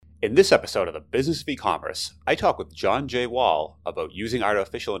In this episode of the Business of E-commerce, I talk with John J. Wall about using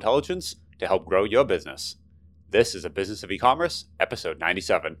artificial intelligence to help grow your business. This is a Business of E-commerce, episode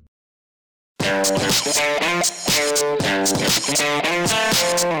 97.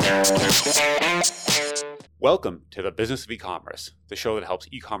 Welcome to the Business of E-commerce, the show that helps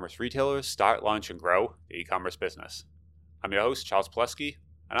e-commerce retailers start, launch, and grow the e-commerce business. I'm your host, Charles Plesky,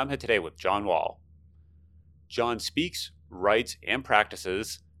 and I'm here today with John Wall. John speaks, writes, and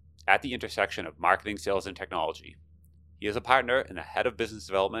practices at the intersection of marketing, sales, and technology. He is a partner and the head of business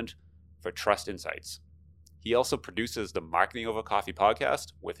development for Trust Insights. He also produces the Marketing Over Coffee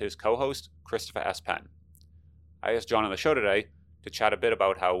podcast with his co-host, Christopher S. Penn. I asked John on the show today to chat a bit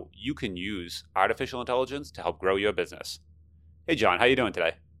about how you can use artificial intelligence to help grow your business. Hey, John, how you doing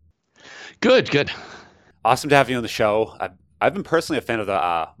today? Good. Awesome to have you on the show. I've been personally a fan of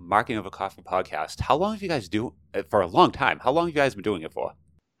the Marketing Over Coffee podcast. How long have you guys do it for? A long time. How long have you guys been doing it for?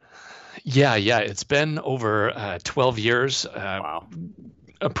 Yeah. It's been over 12 years. Wow.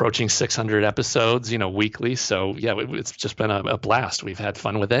 Approaching 600 episodes, weekly. So yeah, it's just been a blast. We've had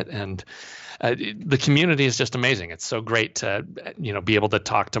fun with it, and the community is just amazing. It's so great to be able to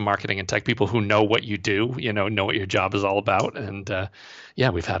talk to marketing and tech people who know what you do, know what your job is all about, and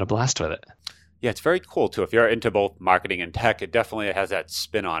we've had a blast with it. Yeah, it's very cool too. If you're into both marketing and tech, it definitely has that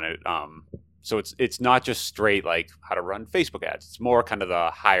spin on it. So it's not just straight like how to run Facebook ads. It's more kind of the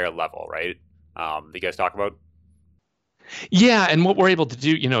higher level, right? That you guys talk about. Yeah, and what we're able to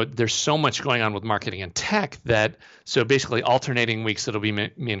do, there's so much going on with marketing and tech that, so basically alternating weeks, it'll be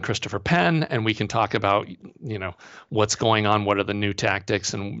me and Christopher Penn, and we can talk about, what's going on, what are the new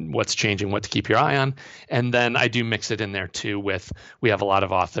tactics and what's changing, what to keep your eye on. And then I do mix it in there too we have a lot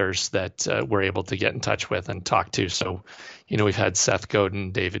of authors that we're able to get in touch with and talk to. So, we've had Seth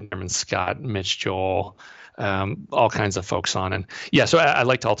Godin, David Nerman Scott, Mitch Joel, all kinds of folks on. And yeah, so I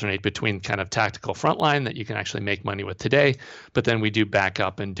like to alternate between kind of tactical frontline that you can actually make money with today, but then we do back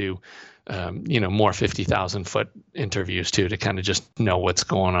up and do, more 50,000 foot interviews too, to kind of just know what's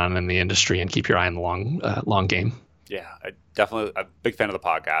going on in the industry and keep your eye on the long game. Yeah, definitely a big fan of the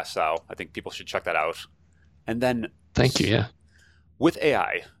podcast. So I think people should check that out. And then thank you. Yeah. With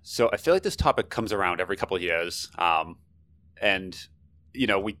AI. So I feel like this topic comes around every couple of years. And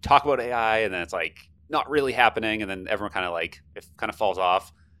we talk about AI and then it's like, not really happening, and then everyone kind of it kind of falls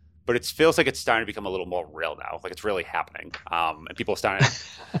off. But it feels like it's starting to become a little more real now, like it's really happening, and people are starting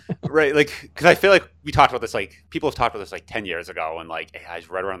right, because I feel like we talked about this, people have talked about this 10 years ago, and AI is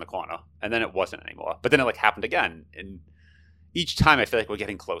right around the corner, and then it wasn't anymore. But then it happened again, and each time I feel like we're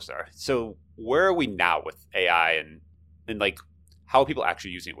getting closer. So where are we now with AI, and how are people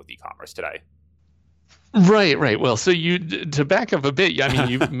actually using it with e-commerce today? Right. Well, so to back up a bit,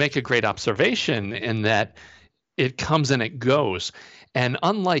 you make a great observation in that it comes and it goes. And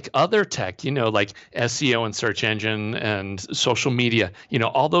unlike other tech, like SEO and search engine and social media,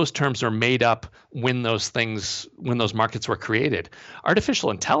 all those terms are made up when those markets were created.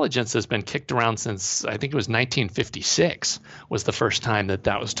 Artificial intelligence has been kicked around since, I think it was 1956 was the first time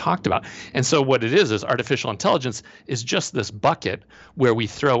that was talked about. And so what it is artificial intelligence is just this bucket where we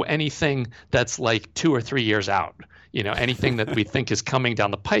throw anything that's 2 or 3 years out. Anything that we think is coming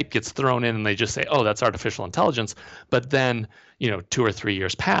down the pipe gets thrown in, and they just say, oh, that's artificial intelligence. But then, 2 or 3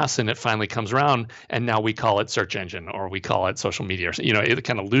 years pass and it finally comes around, and now we call it search engine or we call it social media. Or, it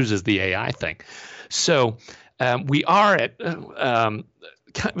kind of loses the AI thing. So we are at, a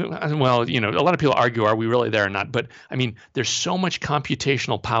lot of people argue, are we really there or not? But there's so much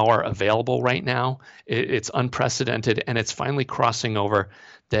computational power available right now. It's unprecedented, and it's finally crossing over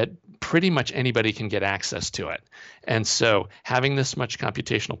that pretty much anybody can get access to it. And so having this much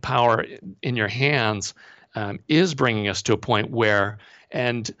computational power in your hands is bringing us to a point where,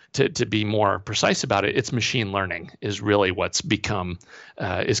 and to be more precise about it, it's machine learning is really what's become,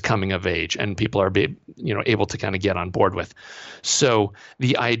 is coming of age, and people are able to kind of get on board with. So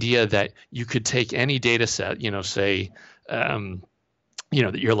the idea that you could take any data set, say,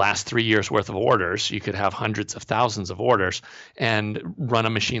 your last 3 years worth of orders, you could have hundreds of thousands of orders and run a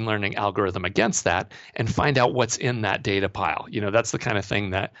machine learning algorithm against that and find out what's in that data pile. That's the kind of thing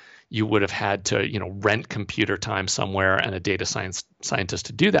that you would have had to, rent computer time somewhere and a data scientist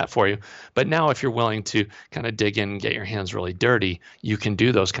to do that for you. But now if you're willing to kind of dig in and get your hands really dirty, you can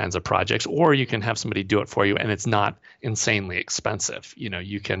do those kinds of projects, or you can have somebody do it for you, and it's not insanely expensive.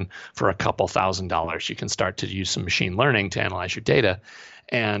 You can, for a couple $1,000s, you can start to use some machine learning to analyze your data.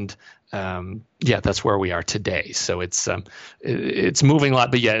 And that's where we are today. So it's moving a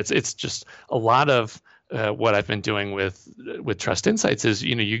lot, but it's just a lot of what I've been doing with Trust Insights is,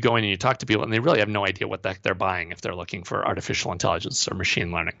 you go in and you talk to people and they really have no idea what the heck they're buying if they're looking for artificial intelligence or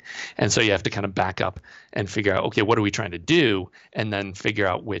machine learning. And so you have to kind of back up and figure out, okay, what are we trying to do? And then figure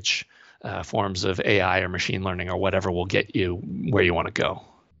out which forms of AI or machine learning or whatever will get you where you want to go.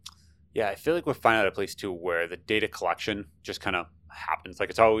 Yeah, I feel like we're finally at a place too where the data collection just kind of happens. Like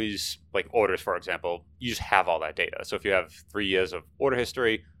it's always like orders, for example, you just have all that data. So if you have 3 years of order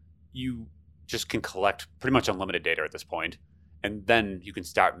history, you just can collect pretty much unlimited data at this point, and then you can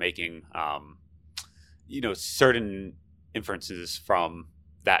start making, certain inferences from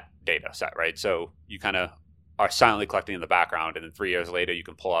that data set, right? So you kind of are silently collecting in the background, and then 3 years later, you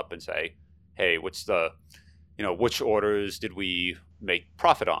can pull up and say, "Hey, what's the, which orders did we make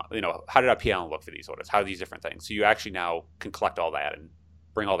profit on? How did our P&L look for these orders? How are these different things?" So you actually now can collect all that and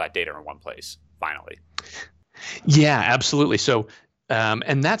bring all that data in one place. Finally. Yeah, absolutely. So.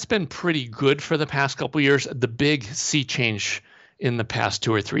 And that's been pretty good for the past couple of years. The big sea change in the past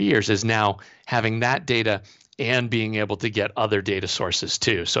 2 or 3 years is now having that data and being able to get other data sources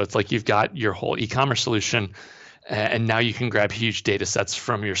too. So it's like you've got your whole e-commerce solution, and now you can grab huge data sets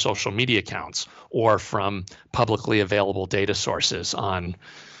from your social media accounts or from publicly available data sources on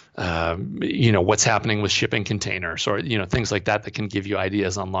what's happening with shipping containers or, things like that can give you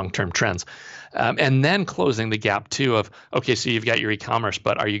ideas on long-term trends. And then closing the gap too of, okay, so you've got your e-commerce,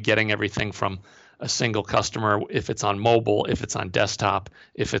 but are you getting everything from a single customer, if it's on mobile, if it's on desktop,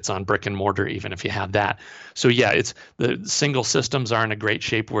 if it's on brick and mortar, even if you have that. So yeah, it's the single systems are in a great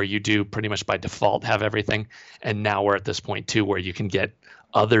shape where you do pretty much by default have everything. And now we're at this point too, where you can get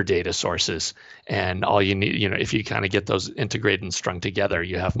other data sources, and all you need, if you kind of get those integrated and strung together,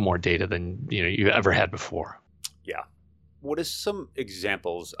 you have more data than you ever had before. Yeah. What is some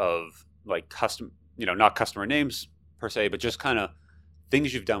examples of like custom, not customer names per se, but just kind of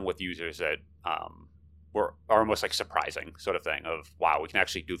things you've done with users that are almost like surprising sort of thing of, wow, we can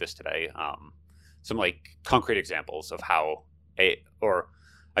actually do this today. Some like concrete examples of how or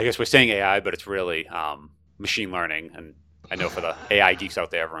I guess we're saying AI, but it's really machine learning. And I know for the AI geeks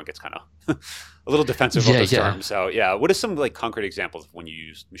out there, everyone gets kind of a little defensive of those terms. So yeah, what are some like concrete examples of when you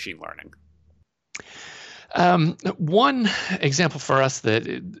use machine learning? One example for us that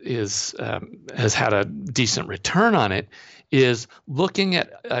has had a decent return on it is looking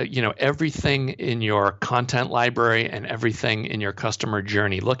at everything in your content library and everything in your customer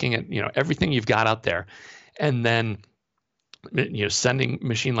journey, looking at everything you've got out there, and then sending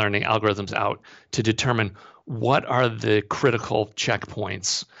machine learning algorithms out to determine what are the critical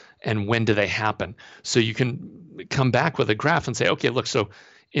checkpoints and when do they happen. So you can come back with a graph and say, okay, look, so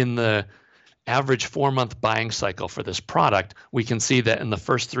in the average 4-month buying cycle for this product, we can see that in the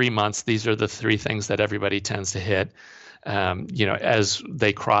first 3 months, these are the 3 things that everybody tends to hit. As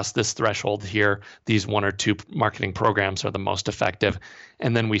they cross this threshold here, these 1 or 2 marketing programs are the most effective.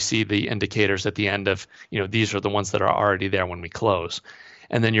 And then we see the indicators at the end of, these are the ones that are already there when we close.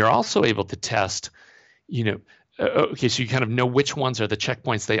 And then you're also able to test, okay, so you kind of know which ones are the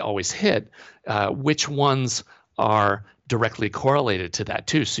checkpoints they always hit, which ones are directly correlated to that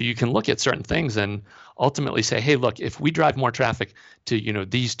too. So you can look at certain things and ultimately say, hey, look, if we drive more traffic to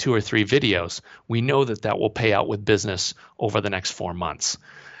these 2 or 3 videos, we know that will pay out with business over the next 4 months.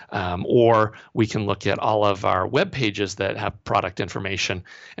 Or we can look at all of our web pages that have product information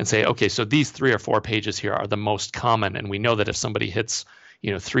and say, okay, so these 3 or 4 pages here are the most common, and we know that if somebody hits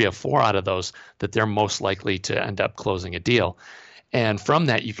 3 or 4 out of those, that they're most likely to end up closing a deal. And from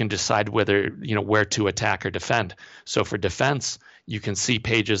that, you can decide whether, where to attack or defend. So for defense, you can see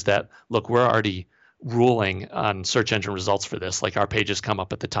pages that, look, we're already ruling on search engine results for this. Like our pages come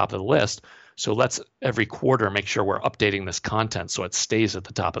up at the top of the list. So let's every quarter make sure we're updating this content so it stays at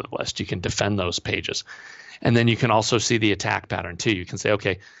the top of the list. You can defend those pages. And then you can also see the attack pattern too. You can say,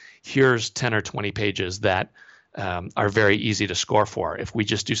 okay, here's 10 or 20 pages that are very easy to score for. If we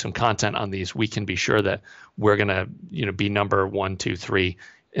just do some content on these, we can be sure that we're going to be number 1, 2, 3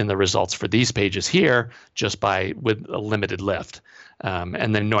 in the results for these pages here just with a limited lift.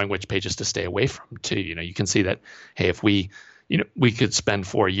 And then knowing which pages to stay away from too. You can see that, hey, if we could spend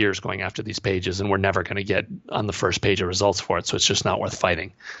 4 years going after these pages and we're never going to get on the first page of results for it. So it's just not worth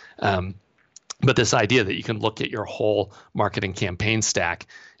fighting. But this idea that you can look at your whole marketing campaign stack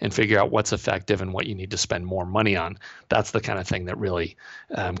and figure out what's effective and what you need to spend more money on, that's the kind of thing that really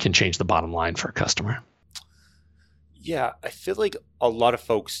can change the bottom line for a customer. Yeah, I feel like a lot of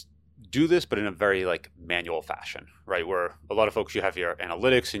folks do this, but in a very like manual fashion, right? Where a lot of folks, you have your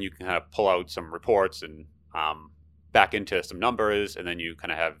analytics and you can kind of pull out some reports and back into some numbers, and then you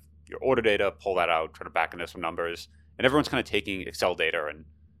kind of have your order data, pull that out, try to back into some numbers, and everyone's kind of taking Excel data and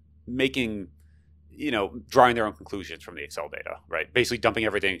making drawing their own conclusions from the Excel data, right? Basically dumping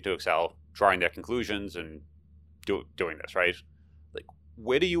everything into Excel, drawing their conclusions, and doing this, right? Like,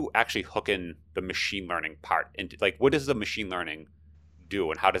 where do you actually hook in the machine learning part into? Like, what does the machine learning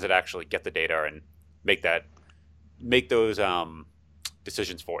do, and how does it actually get the data and make those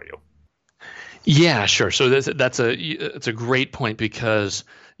decisions for you? Yeah, sure. So it's a great point because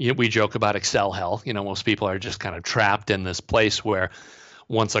we joke about Excel hell. Most people are just kind of trapped in this place where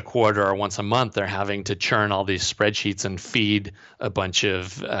once a quarter or once a month they're having to churn all these spreadsheets and feed a bunch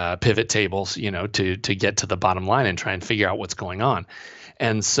of pivot tables, to get to the bottom line and try and figure out what's going on.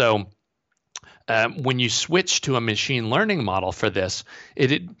 And so when you switch to a machine learning model for this,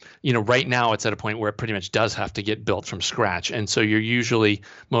 right now it's at a point where it pretty much does have to get built from scratch. And so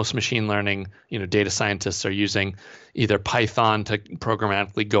most machine learning, data scientists are using either Python to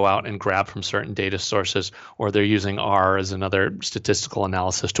programmatically go out and grab from certain data sources, or they're using R as another statistical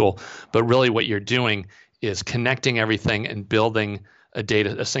analysis tool. But really what you're doing is connecting everything and building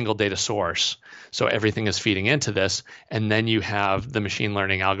a single data source. So everything is feeding into this, and then you have the machine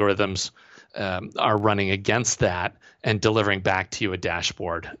learning algorithms are running against that and delivering back to you a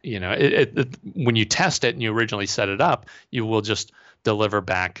dashboard. When you test it and you originally set it up, you will just deliver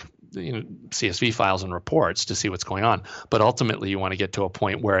back CSV files and reports to see what's going on. But ultimately, you want to get to a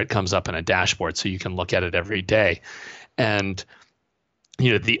point where it comes up in a dashboard so you can look at it every day. And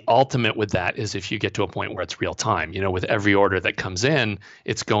the ultimate with that is if you get to a point where it's real time. With every order that comes in,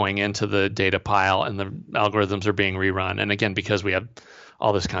 it's going into the data pile and the algorithms are being rerun. And again, because we have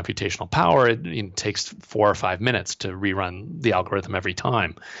all this computational power, it takes 4 or 5 minutes to rerun the algorithm every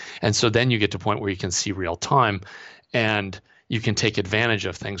time. And so then you get to a point where you can see real time and you can take advantage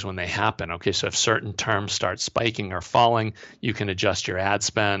of things when they happen. Okay, so if certain terms start spiking or falling, you can adjust your ad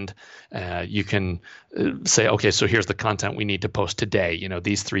spend. You can say, okay, so here's the content we need to post today.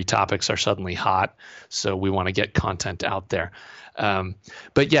 These 3 topics are suddenly hot, so we want to get content out there.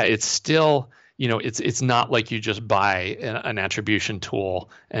 But yeah, it's still, it's not like you just buy an attribution tool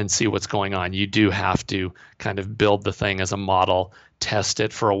and see what's going on. You do have to kind of build the thing as a model, test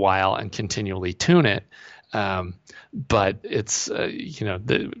it for a while, and continually tune it. But it's,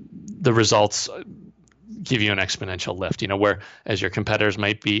 the results give you an exponential lift, where as your competitors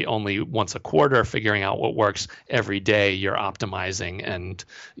might be only once a quarter figuring out what works, every day you're optimizing and,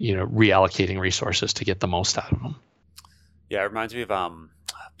 reallocating resources to get the most out of them. Yeah, it reminds me of,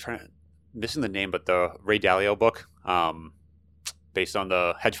 missing the name, but the Ray Dalio book, based on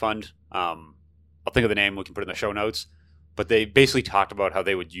the hedge fund. I'll think of the name, we can put it in the show notes. But they basically talked about how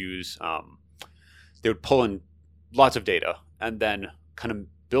they would they would pull in lots of data and then kind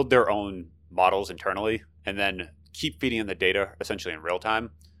of build their own models internally and then keep feeding in the data essentially in real time.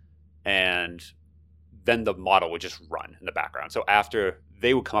 And then the model would just run in the background. So after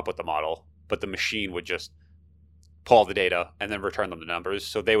they would come up with the model, but the machine would just pull all the data and then return them the numbers.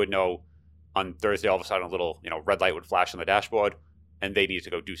 So they would know on Thursday, all of a sudden, a little red light would flash on the dashboard and they needed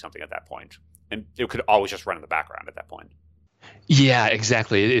to go do something at that point. And it could always just run in the background at that point. Yeah,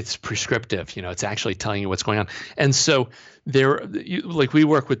 exactly. It's prescriptive. It's actually telling you what's going on. And so we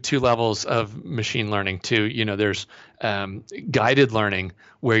work with 2 levels of machine learning too. There's guided learning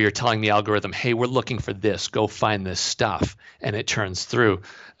where you're telling the algorithm, hey, we're looking for this, go find this stuff, and it churns through.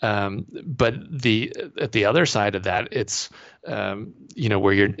 But at the other side of that, it's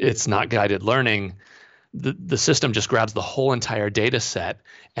where it's not guided learning. The system just grabs the whole entire data set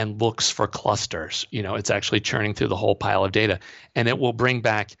and looks for clusters. It's actually churning through the whole pile of data, and it will bring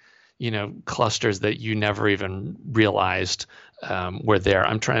back, clusters that you never even realized were there.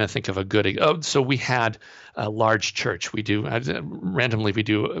 I'm trying to think of a good. So we had a large church. We do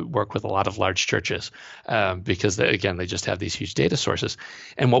work with a lot of large churches because they just have these huge data sources.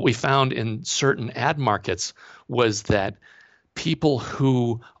 And what we found in certain ad markets was that people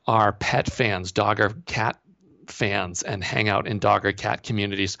who are pet fans, dog or cat fans, and hang out in dog or cat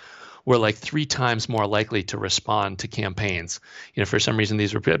communities were like 3 times more likely to respond to campaigns. For some reason,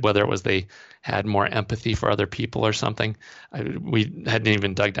 these were, whether it was they had more empathy for other people or something. We hadn't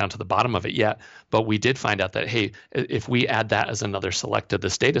even dug down to the bottom of it yet, but we did find out that, hey, if we add that as another select to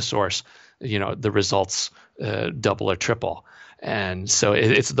this data source, the results double or triple. And so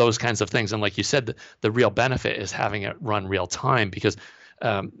it's those kinds of things. And like you said, the real benefit is having it run real time because,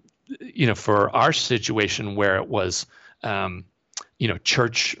 for our situation where it was,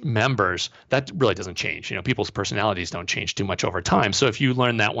 church members, that really doesn't change. People's personalities don't change too much over time. So if you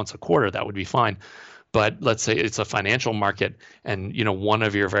learn that once a quarter, that would be fine. But let's say it's a financial market, and one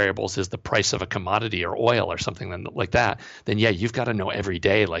of your variables is the price of a commodity or oil or something like that. Then yeah, you've got to know every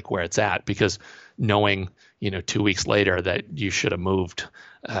day like where it's at, because knowing 2 weeks later that you should have moved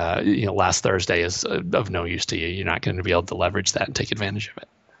last Thursday is of no use to you. You're not going to be able to leverage that and take advantage of it.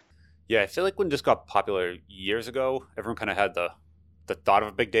 Yeah, I feel like when this got popular years ago, everyone kind of had the thought of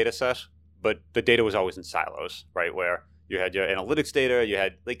a big data set, but the data was always in silos, right? Where you had your analytics data, you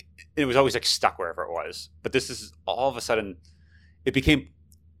had it was always stuck wherever it was. But this is all of a sudden, it became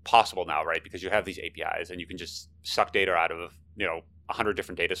possible now, right? Because you have these APIs and you can just suck data out of 100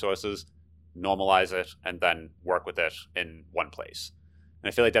 different data sources, normalize it, and then work with it in one place. And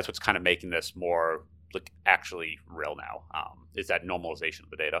I feel like that's what's kind of making this more actually real now, is that normalization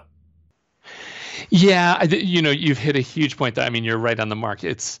of the data. Yeah, you've hit a huge point there. I mean, you're right on the mark.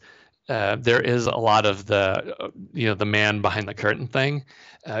 It's there is a lot of the man behind the curtain thing,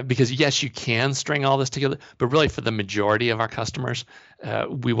 because yes, you can string all this together, but really for the majority of our customers,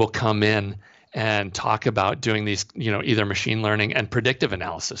 we will come in and talk about doing these, either machine learning and predictive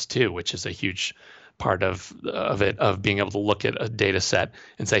analysis too, which is a huge part of being able to look at a data set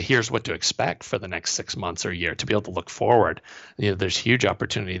and say, here's what to expect for the next 6 months or a year, to be able to look forward. There's huge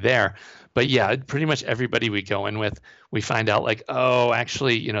opportunity there. But yeah, pretty much everybody we go in with, we find out oh,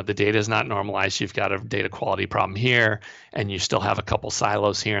 actually, the data is not normalized. You've got a data quality problem here, and you still have a couple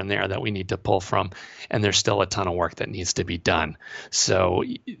silos here and there that we need to pull from, and there's still a ton of work that needs to be done. So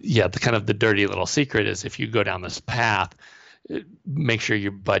yeah, the dirty little secret is, if you go down this path, make sure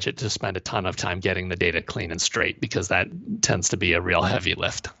you budget to spend a ton of time getting the data clean and straight, because that tends to be a real heavy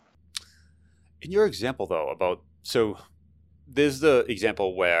lift. In your example, though, so there's the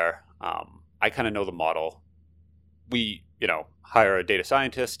example where I kind of know the model. We, hire a data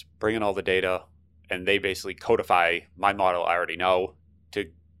scientist, bring in all the data, and they basically codify my model I already know to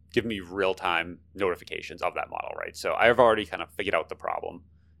give me real-time notifications of that model, right? So I've already kind of figured out the problem,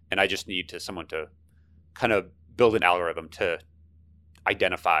 and I just need someone to kind of build an algorithm to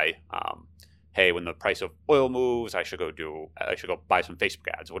identify, hey, when the price of oil moves, I should go buy some Facebook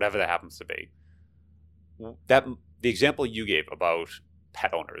ads, whatever that happens to be. The example you gave about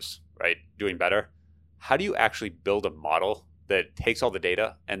pet owners, right, doing better, how do you actually build a model that takes all the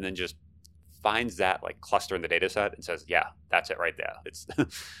data and then just finds that cluster in the data set and says, yeah, that's it right there? It's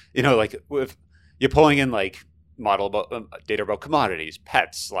if you're pulling in model about data about commodities,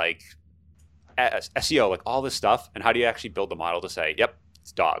 pets, SEO, all this stuff, and how do you actually build the model to say, yep,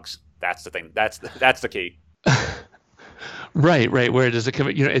 it's dogs? That's the thing. That's the key. Right. Where does it come?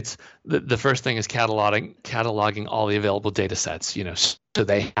 It's the first thing is cataloging all the available data sets. So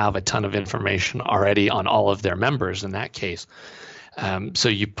they have a ton of information already on all of their members in that case. So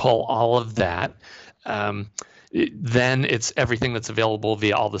you pull all of that. Then it's everything that's available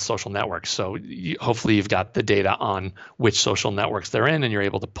via all the social networks. So hopefully you've got the data on which social networks they're in, and you're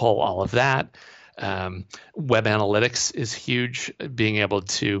able to pull all of that. Web analytics is huge. Being able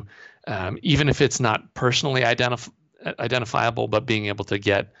to, even if it's not personally identifiable, but being able to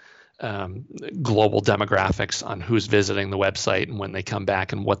get global demographics on who's visiting the website and when they come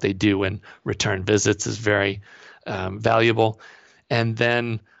back and what they do in return visits is very valuable. And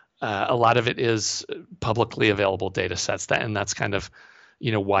then a lot of it is publicly available data sets, and that's kind of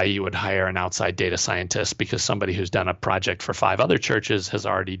why you would hire an outside data scientist, because somebody who's done a project for 5 other churches has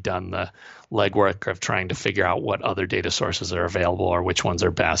already done the legwork of trying to figure out what other data sources are available or which ones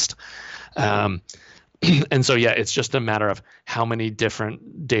are best. And so, yeah, it's just a matter of how many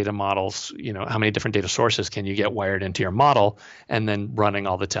different data models, how many different data sources can you get wired into your model, and then running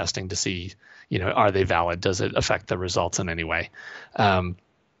all the testing to see, are they valid? Does it affect the results in any way?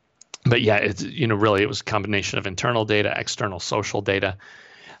 But yeah, it's, really it was a combination of internal data, external social data.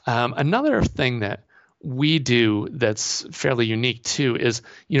 Another thing that we do that's fairly unique too is,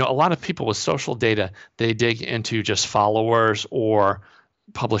 a lot of people with social data, they dig into just followers or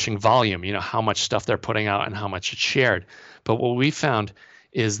publishing volume, how much stuff they're putting out and how much it's shared. But what we found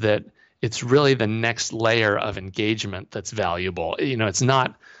is that it's really the next layer of engagement that's valuable. It's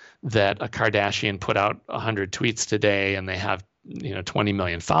not that a Kardashian put out 100 tweets today and they have 20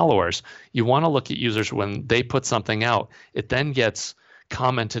 million followers. You want to look at users when they put something out, it then gets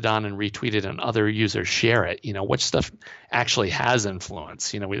commented on and retweeted and other users share it. Which stuff actually has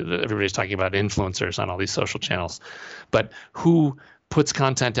influence? Everybody's talking about influencers on all these social channels, but who puts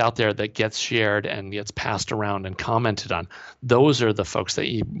content out there that gets shared and gets passed around and commented on, those are the folks that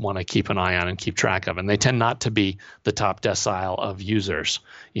you want to keep an eye on and keep track of. And they tend not to be the top decile of users.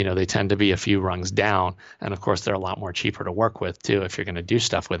 They tend to be a few rungs down. And of course, they're a lot more cheaper to work with too if you're going to do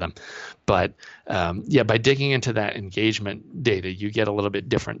stuff with them. But by digging into that engagement data, you get a little bit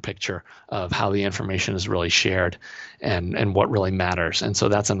different picture of how the information is really shared and what really matters. And so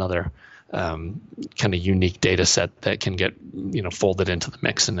that's another kind of unique data set that can get folded into the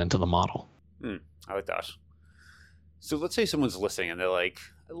mix and into the model. I like that. So let's say someone's listening and they're like,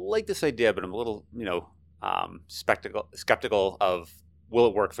 I like this idea, but I'm a little skeptical of, will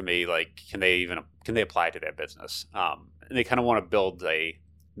it work for me? Like, can they apply it to their business? And they kind of want to build a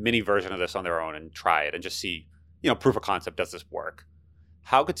mini version of this on their own and try it and just see, proof of concept, does this work?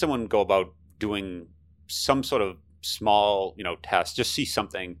 How could someone go about doing some sort of small test, just see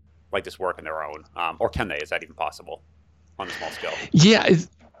something like this work on their own, or can they? Is that even possible on a small scale? Yeah,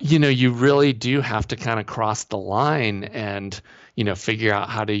 you really do have to kind of cross the line and figure out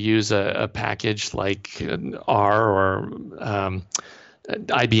how to use a package like R, or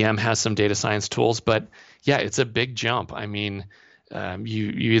IBM has some data science tools. But yeah, it's a big jump. I mean, you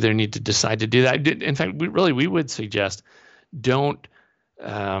either need to decide to do that. In fact, we would suggest, don't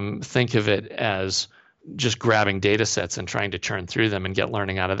think of it as just grabbing data sets and trying to churn through them and get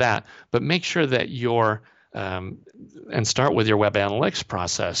learning out of that, but make sure that and start with your web analytics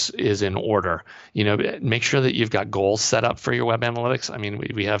process is in order. Make sure that you've got goals set up for your web analytics. I mean,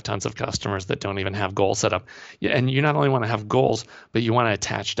 we have tons of customers that don't even have goals set up. And you not only want to have goals, but you want to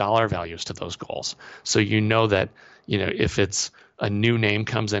attach dollar values to those goals. So that, if it's a new name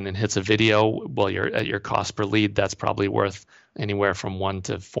comes in and hits a video, well, you're at your cost per lead, that's probably worth anywhere from $100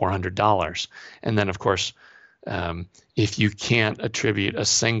 to $400. And then, of course, if you can't attribute a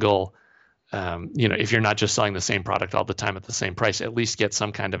single, if you're not just selling the same product all the time at the same price, at least get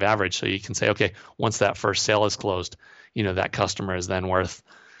some kind of average. So you can say, okay, once that first sale is closed, that customer is then worth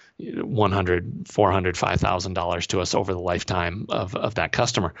 $100, $400, $5,000 to us over the lifetime of that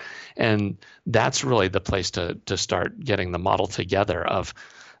customer. And that's really the place to start getting the model together of,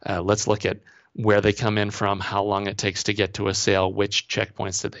 let's look at where they come in from, how long it takes to get to a sale, which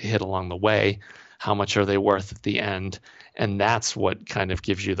checkpoints did they hit along the way, how much are they worth at the end. And that's what kind of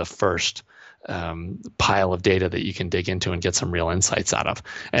gives you the first pile of data that you can dig into and get some real insights out of.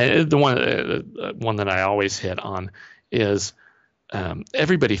 And the one that I always hit on is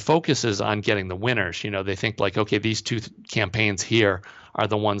everybody focuses on getting the winners. They think like, okay, these two campaigns here are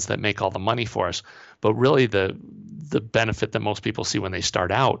the ones that make all the money for us. But really the benefit that most people see when they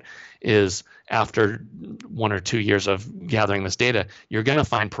start out is after 1 or 2 years of gathering this data, you're going to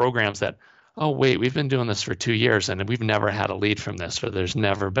find programs that, oh, wait, we've been doing this for 2 years and we've never had a lead from this, or there's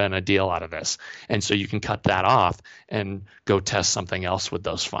never been a deal out of this. And so you can cut that off and go test something else with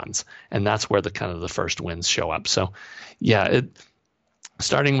those funds. And that's where the kind of the first wins show up. So yeah,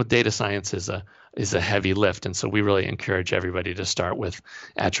 starting with data science is a heavy lift. And so we really encourage everybody to start with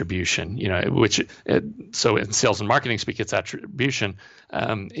attribution, so in sales and marketing speak, it's attribution.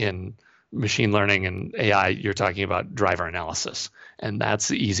 In machine learning and AI, you're talking about driver analysis. And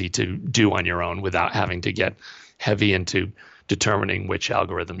that's easy to do on your own without having to get heavy into determining which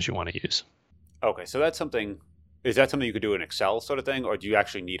algorithms you want to use. Okay, so is that something you could do in Excel sort of thing, or do you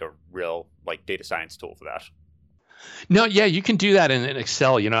actually need a real data science tool for that? No, yeah, you can do that in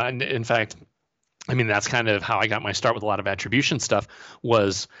Excel, and in fact, I mean, that's kind of how I got my start with a lot of attribution stuff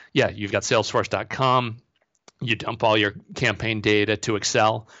was, you've got salesforce.com. You dump all your campaign data to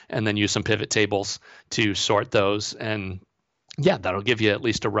Excel and then use some pivot tables to sort those. And that'll give you at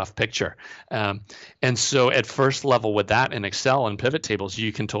least a rough picture. And so at first level with that in Excel and pivot tables,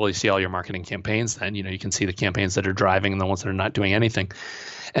 you can totally see all your marketing campaigns. Then, you can see the campaigns that are driving and the ones that are not doing anything.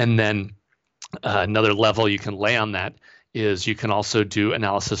 And then another level you can lay on that is you can also do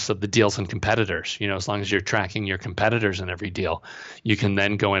analysis of the deals and competitors. As long as you're tracking your competitors in every deal, you can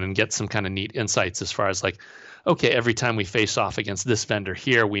then go in and get some kind of neat insights as far as like, okay, every time we face off against this vendor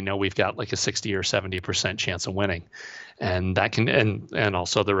here, we know we've got like a 60 or 70% chance of winning. And that can, and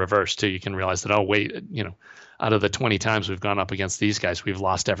also the reverse too. You can realize that, oh, wait, out of the 20 times we've gone up against these guys, we've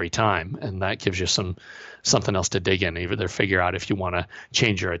lost every time. And that gives you something else to dig in, either figure out if you want to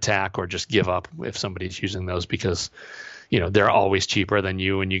change your attack or just give up if somebody's using those because they're always cheaper than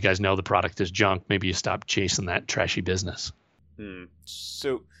you and you guys know the product is junk. Maybe you stop chasing that trashy business.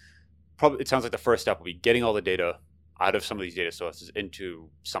 So probably it sounds like the first step will be getting all the data out of some of these data sources into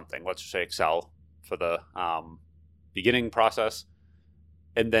something, let's just say Excel for the beginning process,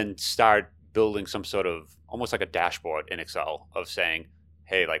 and then start building some sort of almost like a dashboard in Excel of saying,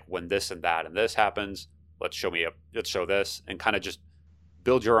 hey, like when this and that and this happens, let's show this, and kind of just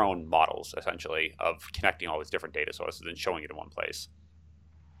build your own models essentially of connecting all these different data sources and showing it in one place.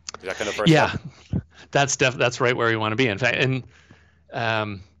 Is that kind of first step? That's right where we want to be. In fact,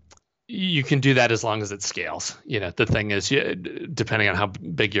 and you can do that as long as it scales. The thing is, depending on how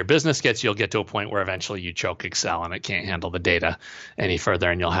big your business gets, you'll get to a point where eventually you choke Excel and it can't handle the data any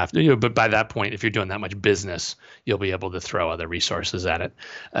further, and you'll have to. But by that point, if you're doing that much business, you'll be able to throw other resources at it.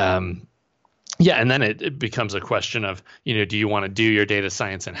 And then it becomes a question of, do you want to do your data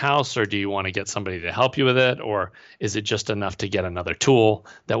science in-house, or do you want to get somebody to help you with it, or is it just enough to get another tool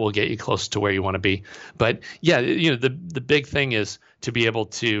that will get you close to where you want to be? But the big thing is to be able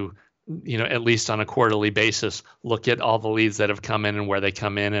to, at least on a quarterly basis, look at all the leads that have come in and where they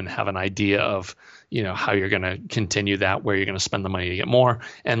come in, and have an idea of, how you're going to continue that, where you're going to spend the money to get more,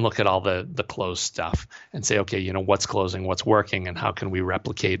 and look at all the closed stuff and say, okay, what's closing, what's working, and how can we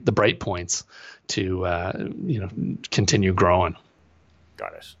replicate the bright points to, continue growing.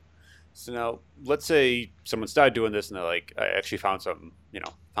 Got it. So now let's say someone started doing this and they're like, I actually found some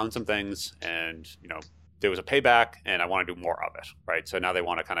things, and, there was a payback and I want to do more of it. Right. So now they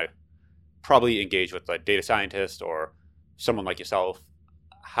want to kind of probably engage with a data scientist or someone like yourself.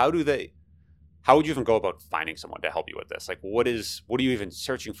 How would you even go about finding someone to help you with this? Like, what are you even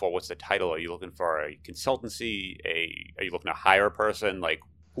searching for? What's the title? Are you looking for a consultancy? Are you looking to hire a person? Like,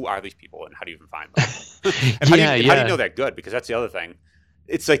 who are these people, and how do you even find them? And how do you know they're good? Because that's the other thing.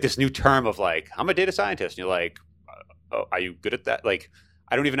 It's like this new term of like, I'm a data scientist. And you're like, oh, are you good at that? Like,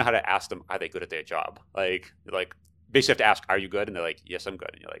 I don't even know how to ask them, are they good at their job? Like, basically have to ask, are you good? And they're like, yes, I'm good.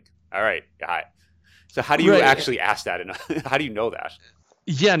 And you're like, all right, hi. So how do you actually ask that? And how do you know that?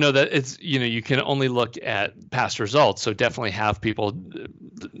 Yeah, no, that it's, you can only look at past results. So definitely have people,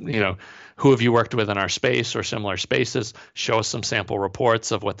 who have you worked with in our space or similar spaces, show us some sample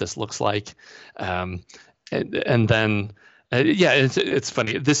reports of what this looks like. And then, it's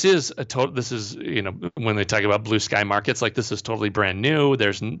funny. This is when they talk about blue sky markets, like this is totally brand new.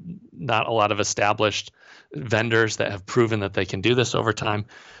 There's not a lot of established vendors that have proven that they can do this over time.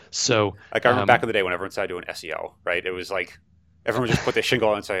 So like I remember back in the day when everyone started doing SEO, right? It was like, everyone would just put their shingle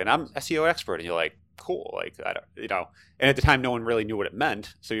on and say, and I'm SEO expert. And you're like, cool. Like, and at the time, no one really knew what it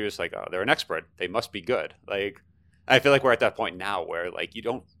meant. So you're just like, oh, they're an expert. They must be good. Like, I feel like we're at that point now where like, you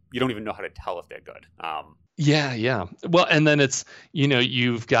don't even know how to tell if they're good. Yeah. Well, and then it's,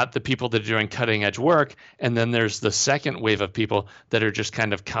 you've got the people that are doing cutting edge work. And then there's the second wave of people that are just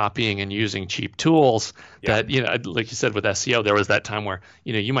kind of copying and using cheap tools that, like you said, with SEO, there was that time where,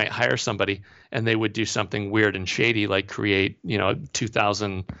 you might hire somebody and they would do something weird and shady, like create,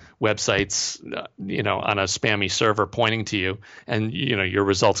 2,000 websites, on a spammy server pointing to you, and, your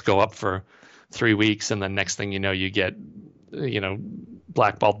results go up for 3 weeks. And then next thing you know, you get,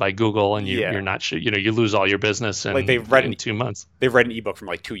 blackballed by Google, and you're not sure, you lose all your business in 2 months. They've read an ebook from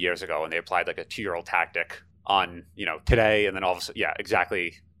like 2 years ago, and they applied like a 2-year-old tactic on, today. And then all of a sudden, yeah,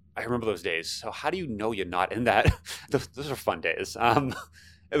 exactly. I remember those days. So how do you know you're not in that? Those are fun days. And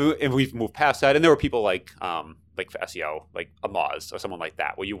we've moved past that. And there were people like for SEO, like Amaz or someone like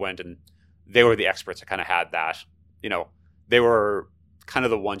that, where you went and they were the experts that kind of had that, they were kind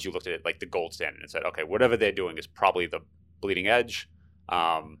of the ones you looked at it like the gold standard and said, okay, whatever they're doing is probably the bleeding edge.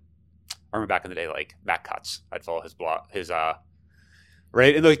 I remember back in the day, like Matt Cutts, I'd follow his blog,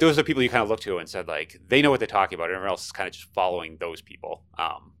 right. And like, those are people you kind of look to and said, like, they know what they're talking about. Everyone else is kind of just following those people.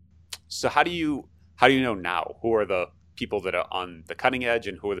 So how do you know now who are the people that are on the cutting edge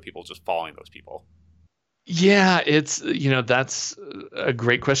and who are the people just following those people? Yeah, it's, that's a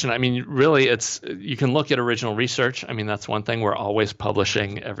great question. I mean, really, you can look at original research. I mean, that's one thing. We're always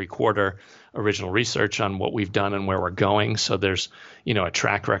publishing every quarter original research on what we've done and where we're going. So there's, a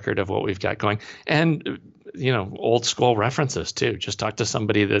track record of what we've got going. And, old school references too. Just talk to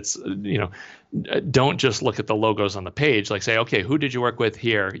somebody that's, don't just look at the logos on the page. Like say, okay, who did you work with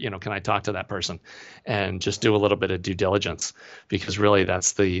here? Can I talk to that person? And just do a little bit of due diligence, because really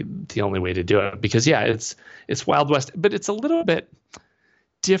that's the only way to do it. Because it's Wild West, but it's a little bit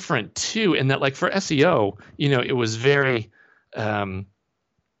different too, in that like for SEO, it was very, people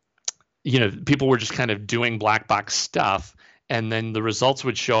were just kind of doing black box stuff. And then the results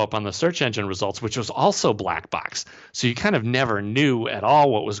would show up on the search engine results, which was also black box. So you kind of never knew at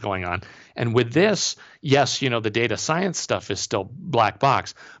all what was going on. And with this, yes, the data science stuff is still black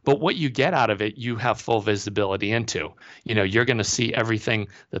box, but what you get out of it, you have full visibility into. You're going to see everything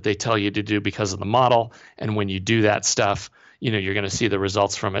that they tell you to do because of the model. And when you do that stuff, you're going to see the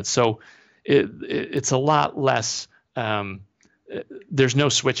results from it. So it's a lot less there's no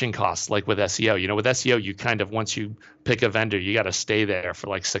switching costs like with SEO. With SEO, you kind of, once you pick a vendor, you got to stay there for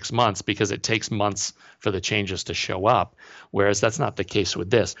like 6 months because it takes months for the changes to show up. Whereas that's not the case with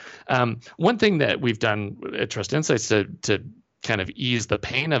this. One thing that we've done at Trust Insights to kind of ease the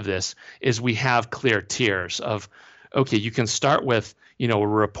pain of this is we have clear tiers of, okay, you can start with, a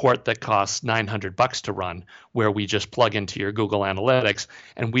report that costs $900 to run, where we just plug into your Google Analytics,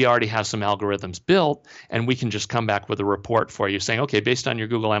 and we already have some algorithms built, and we can just come back with a report for you saying, okay, based on your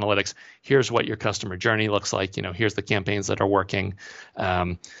Google Analytics, here's what your customer journey looks like. Here's the campaigns that are working.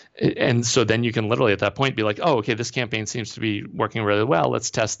 And so then you can literally at that point be like, oh, okay, this campaign seems to be working really well.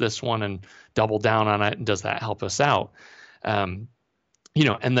 Let's test this one and double down on it. And does that help us out? And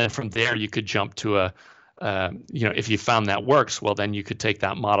then from there you could jump to if you found that works, well, then you could take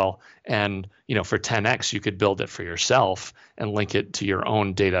that model and, for 10x, you could build it for yourself and link it to your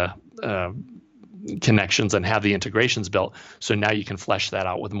own data connections and have the integrations built. So now you can flesh that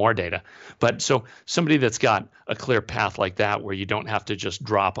out with more data. But so somebody that's got a clear path like that, where you don't have to just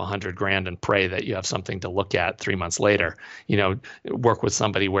drop $100,000 and pray that you have something to look at 3 months later, work with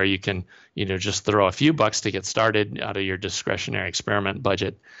somebody where you can, just throw a few bucks to get started out of your discretionary experiment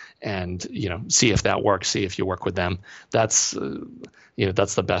budget and, see if that works, see if you work with them. That's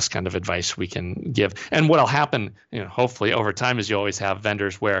the best kind of advice we can give. And what'll happen, hopefully over time, is you always have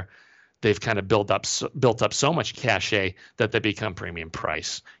vendors where they've kind of built up so much cachet that they become premium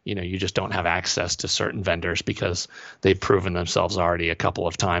price. You just don't have access to certain vendors because they've proven themselves already a couple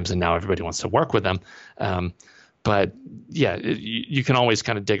of times, and now everybody wants to work with them. But yeah, you can always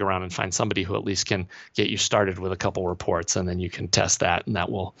kind of dig around and find somebody who at least can get you started with a couple reports, and then you can test that, and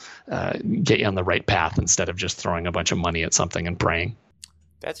that will get you on the right path instead of just throwing a bunch of money at something and praying.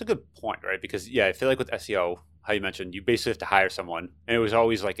 That's a good point, right? Because I feel like with SEO, how you mentioned, you basically have to hire someone, and it was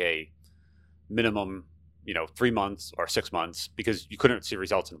always like a minimum, 3 months or 6 months, because you couldn't see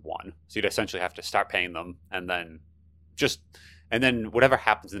results in one. So you'd essentially have to start paying them, and then whatever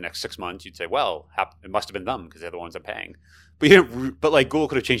happens in the next 6 months, you'd say, well, it must have been them because they're the ones I'm paying. But like Google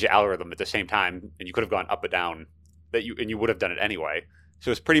could have changed the algorithm at the same time, and you could have gone up or down and you would have done it anyway. So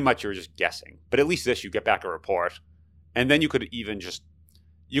it's pretty much you're just guessing. But at least this, you get back a report, and then you could even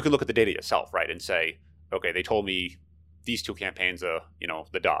you could look at the data yourself, right, and say, okay, they told me these 2 campaigns are,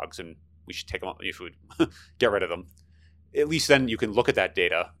 the dogs, and we should take them out. You should get rid of them. At least then you can look at that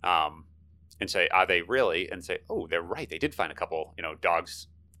data and say, are they really? And say, oh, they're right. They did find a couple, dogs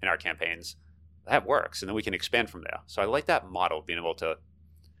in our campaigns. That works. And then we can expand from there. So I like that model, being able to,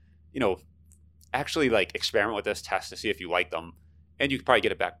 actually like experiment with this, test to see if you like them. And you could probably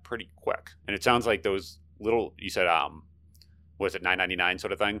get it back pretty quick. And it sounds like those little, you said, was it $9.99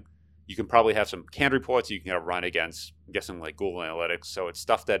 sort of thing? You can probably have some canned reports you can run against, I'm guessing, like Google Analytics. So it's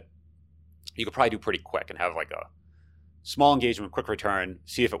stuff that you could probably do pretty quick and have like a small engagement, quick return,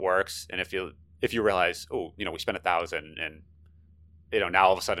 see if it works. And if you realize, oh, we spent $1,000 and, now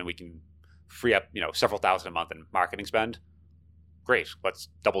all of a sudden we can free up, several thousand a month in marketing spend. Great. Let's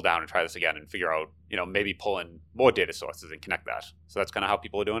double down and try this again and figure out, maybe pull in more data sources and connect that. So that's kind of how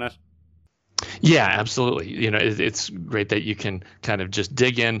people are doing it. Yeah, absolutely. It's great that you can kind of just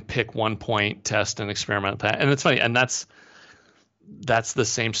dig in, pick one point, test and experiment with that. And it's funny. And that's the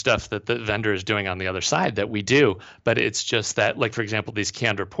same stuff that the vendor is doing on the other side that we do. But it's just that, like, for example, these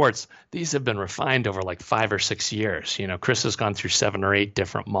canned reports, these have been refined over like 5 or 6 years. Chris has gone through 7 or 8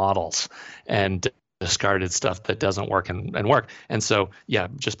 different models and discarded stuff that doesn't work and work. And so, yeah,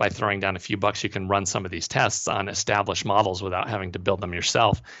 just by throwing down a few bucks, you can run some of these tests on established models without having to build them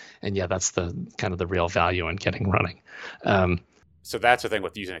yourself. And yeah, that's the kind of the real value in getting running. So that's the thing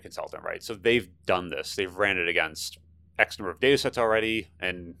with using a consultant, right? So they've done this. They've ran it against X number of data sets already,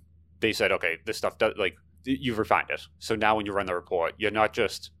 and they said, okay, this stuff does, like, you've refined it. So now when you run the report, you're not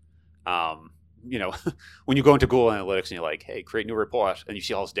just, when you go into Google Analytics and you're like, hey, create a new report, and you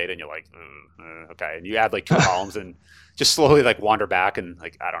see all this data and you're like, okay, and you add like 2 columns and just slowly like wander back and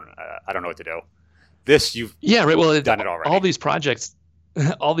like, I don't know what to do. This you've done it already. All these projects,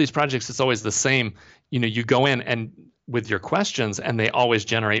 it's always the same. You go in and with your questions, and they always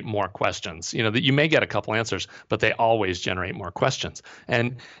generate more questions. That you may get a couple answers, but they always generate more questions.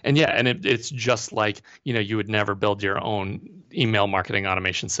 And it's just like, you would never build your own email marketing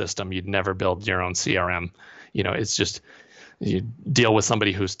automation system. You'd never build your own CRM. It's just, you deal with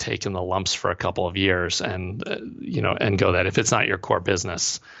somebody who's taken the lumps for a couple of years and, and go that if it's not your core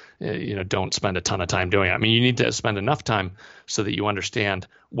business, don't spend a ton of time doing it. I mean, you need to spend enough time so that you understand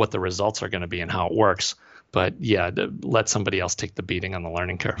what the results are going to be and how it works. But yeah, let somebody else take the beating on the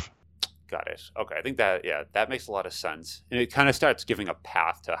learning curve. Got it. Okay. I think that makes a lot of sense. And it kind of starts giving a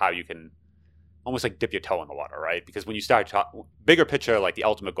path to how you can almost like dip your toe in the water, right? Because when you start bigger picture, like the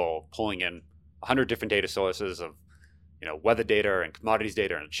ultimate goal, pulling in 100 different data sources of, weather data and commodities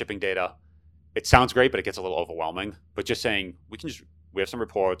data and shipping data, it sounds great, but it gets a little overwhelming. But just saying, we have some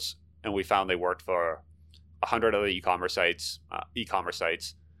reports and we found they worked for 100 other e-commerce sites.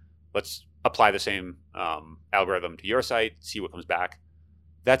 Let's apply the same algorithm to your site, see what comes back.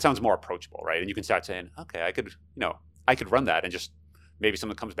 That sounds more approachable, right? And you can start saying, okay, I could run that and just maybe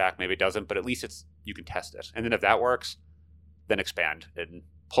something comes back, maybe it doesn't, but at least you can test it. And then if that works, then expand and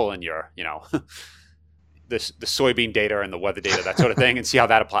pull in your, the soybean data and the weather data, that sort of thing, and see how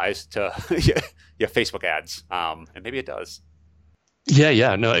that applies to your Facebook ads. And maybe it does.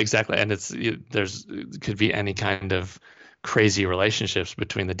 Yeah, no, exactly. And could be any kind of crazy relationships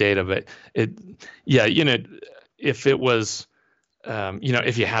between the data, but if it was,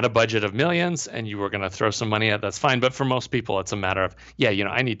 if you had a budget of millions and you were going to throw some money at, that's fine. But for most people, it's a matter of,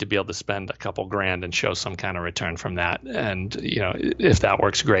 I need to be able to spend a couple grand and show some kind of return from that. And, if that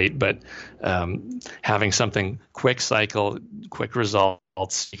works, great. But having something quick cycle, quick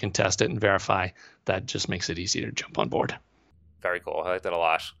results, you can test it and verify, that just makes it easy to jump on board. Very cool. I like that a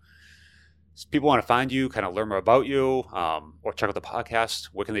lot. So people want to find you, kind of learn more about you, or check out the podcast.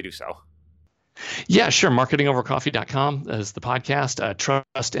 Where can they do so? Yeah, sure. Marketingovercoffee.com is the podcast.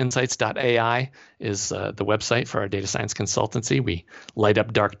 Trustinsights.ai is the website for our data science consultancy. We light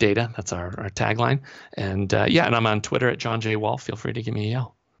up dark data. That's our tagline. And and I'm on Twitter at John J. Wall. Feel free to give me a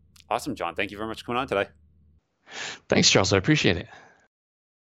yell. Awesome, John. Thank you very much for coming on today. Thanks, Charles. I appreciate it.